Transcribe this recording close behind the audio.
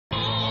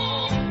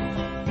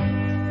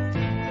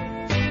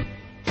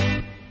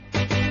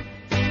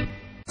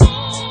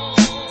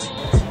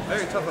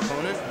tough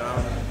opponent.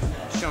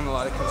 Shown a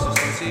lot of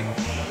consistency.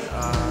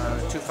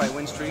 2-fight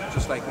win streak,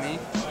 just like me.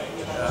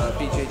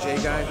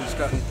 BJJ guy who's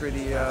gotten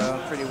pretty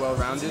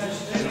well-rounded.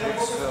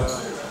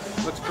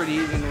 Looks pretty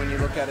even when you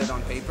look at it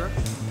on paper.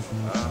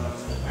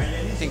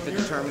 I think the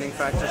determining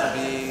factors will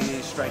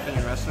be striking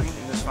and wrestling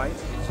in this fight.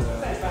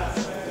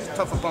 It's a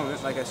tough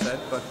opponent, like I said,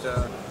 but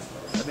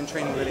I've been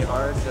training really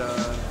hard.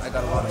 I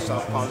got a lot of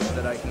southpaws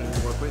that I can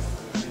work with.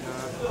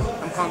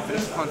 I'm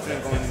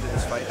confident going into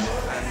this fight,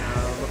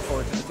 and look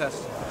forward to the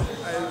test.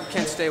 I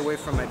can't stay away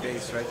from my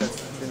base, right?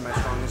 That's been my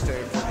strongest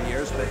area for the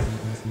years, but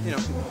you know,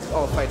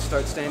 all fights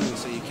start standing,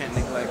 so you can't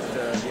neglect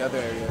the other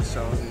areas.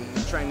 So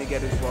I'm trying to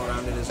get as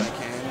well-rounded as I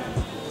can,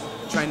 and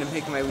trying to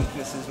make my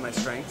weaknesses my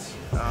strengths.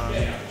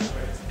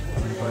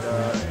 But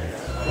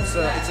it's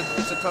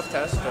a tough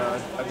test.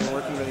 I've been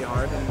working really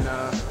hard,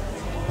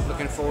 and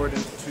looking forward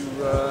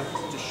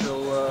to show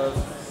a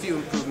few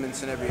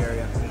improvements in every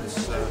area in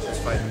this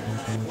fight.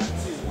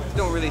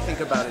 Don't really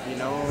think about it, you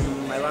know.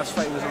 My last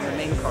fight was on the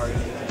main card,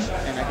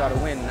 and I got a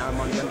win. Now I'm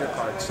on the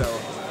undercard, so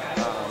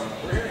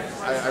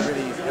I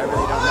really don't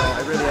know.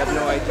 I really have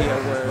no idea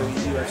where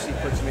the UFC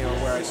puts me or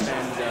where I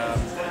stand.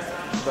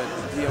 But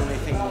the only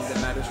thing that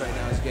matters right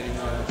now is getting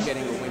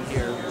a win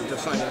here.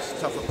 Dos Anjos,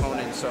 tough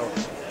opponent, so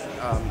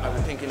I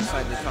would think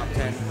inside the top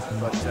 10.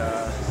 But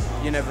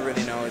you never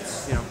really know.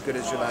 It's good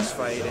as your last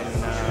fight,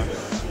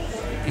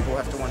 and people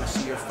have to want to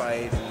see your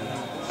fight.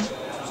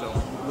 So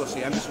we'll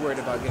see. I'm just worried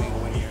about getting a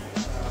win here.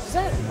 Does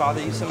that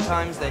bother you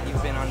sometimes that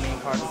you've been on main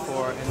card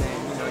before and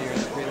then you're in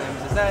the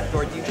prelims? Is that,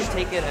 or do you just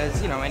take it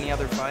as any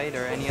other fight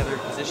or any other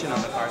position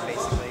on the card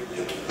basically?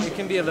 It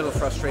can be a little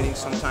frustrating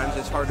sometimes.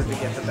 It's harder to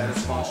get the better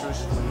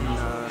sponsors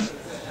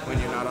when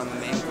you're not on the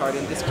main card.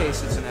 In this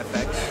case, it's an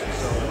FX,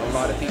 so a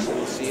lot of people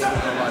will see it.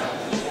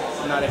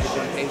 Not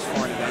everyone pays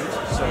for an event,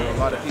 so a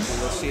lot of people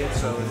will see it.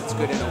 So it's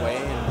good in a way,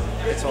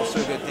 and it's also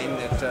a good thing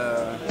that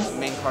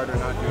main card or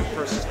not, your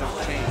purses don't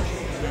change.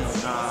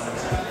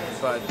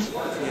 But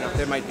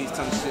there might be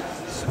some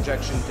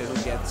subjection to who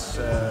gets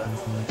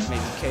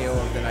maybe KO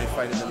of the night,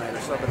 fight of the night,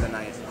 or sub of the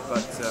night.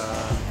 But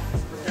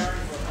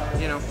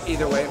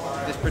either way,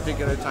 this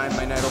particular time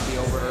my night will be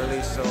over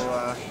early, so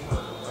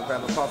I'll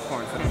grab a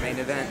popcorn for the main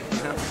event.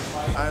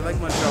 I like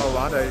Montreal a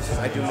lot.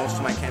 I do most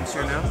of my camps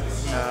here now.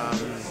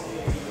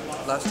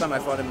 Last time I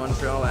fought in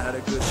Montreal, I had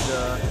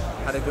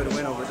a good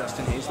win over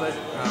Dustin Hazlett.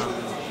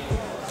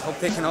 Hope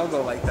they can all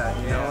go like that.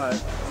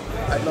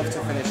 I'd love to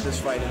finish this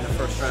fight in the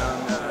first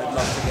round. I'd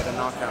love to get a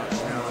knockout.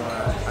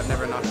 I've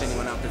never knocked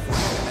anyone out before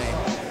in MMA,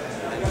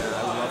 and I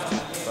would love to.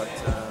 But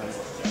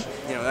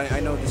I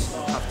know this is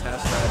a tough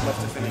test. I'd love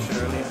to finish it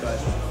early, but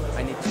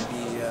I need to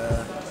be.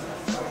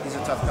 He's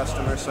a tough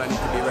customer, so I need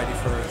to be ready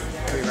for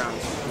 3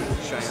 rounds,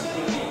 which I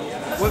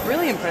am. What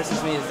really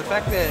impresses me is the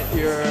fact that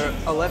you're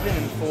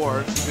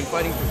 11-4. You've been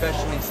fighting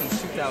professionally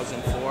since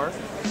 2004,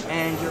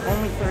 and you're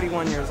only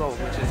 31 years old,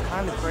 which is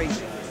kind of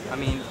crazy. I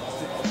mean,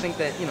 to think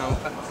that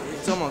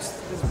it's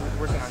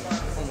working on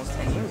almost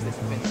 10 years that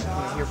you've been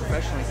here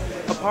professionally.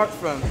 Apart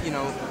from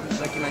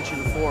like you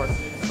mentioned before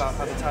about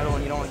how the title,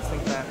 and you don't always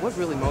think that. What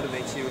really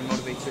motivates you and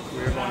motivates your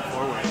career going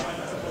forward?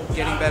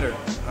 Getting better.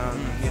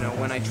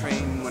 When I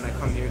train, when I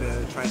come here to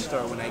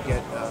TriStar, when I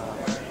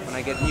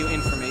get new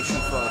information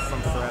flow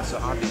for as a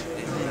hobby,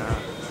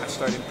 and I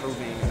start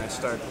improving and I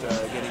start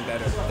getting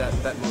better.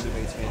 That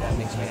motivates me. That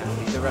makes me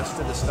happy. The rest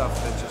of the stuff,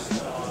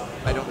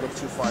 I don't look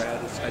too far ahead.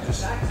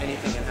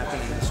 Anything can happen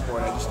in the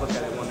sport. I just look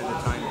at it one at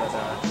a time.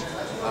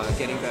 But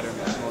getting better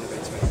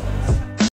motivates me.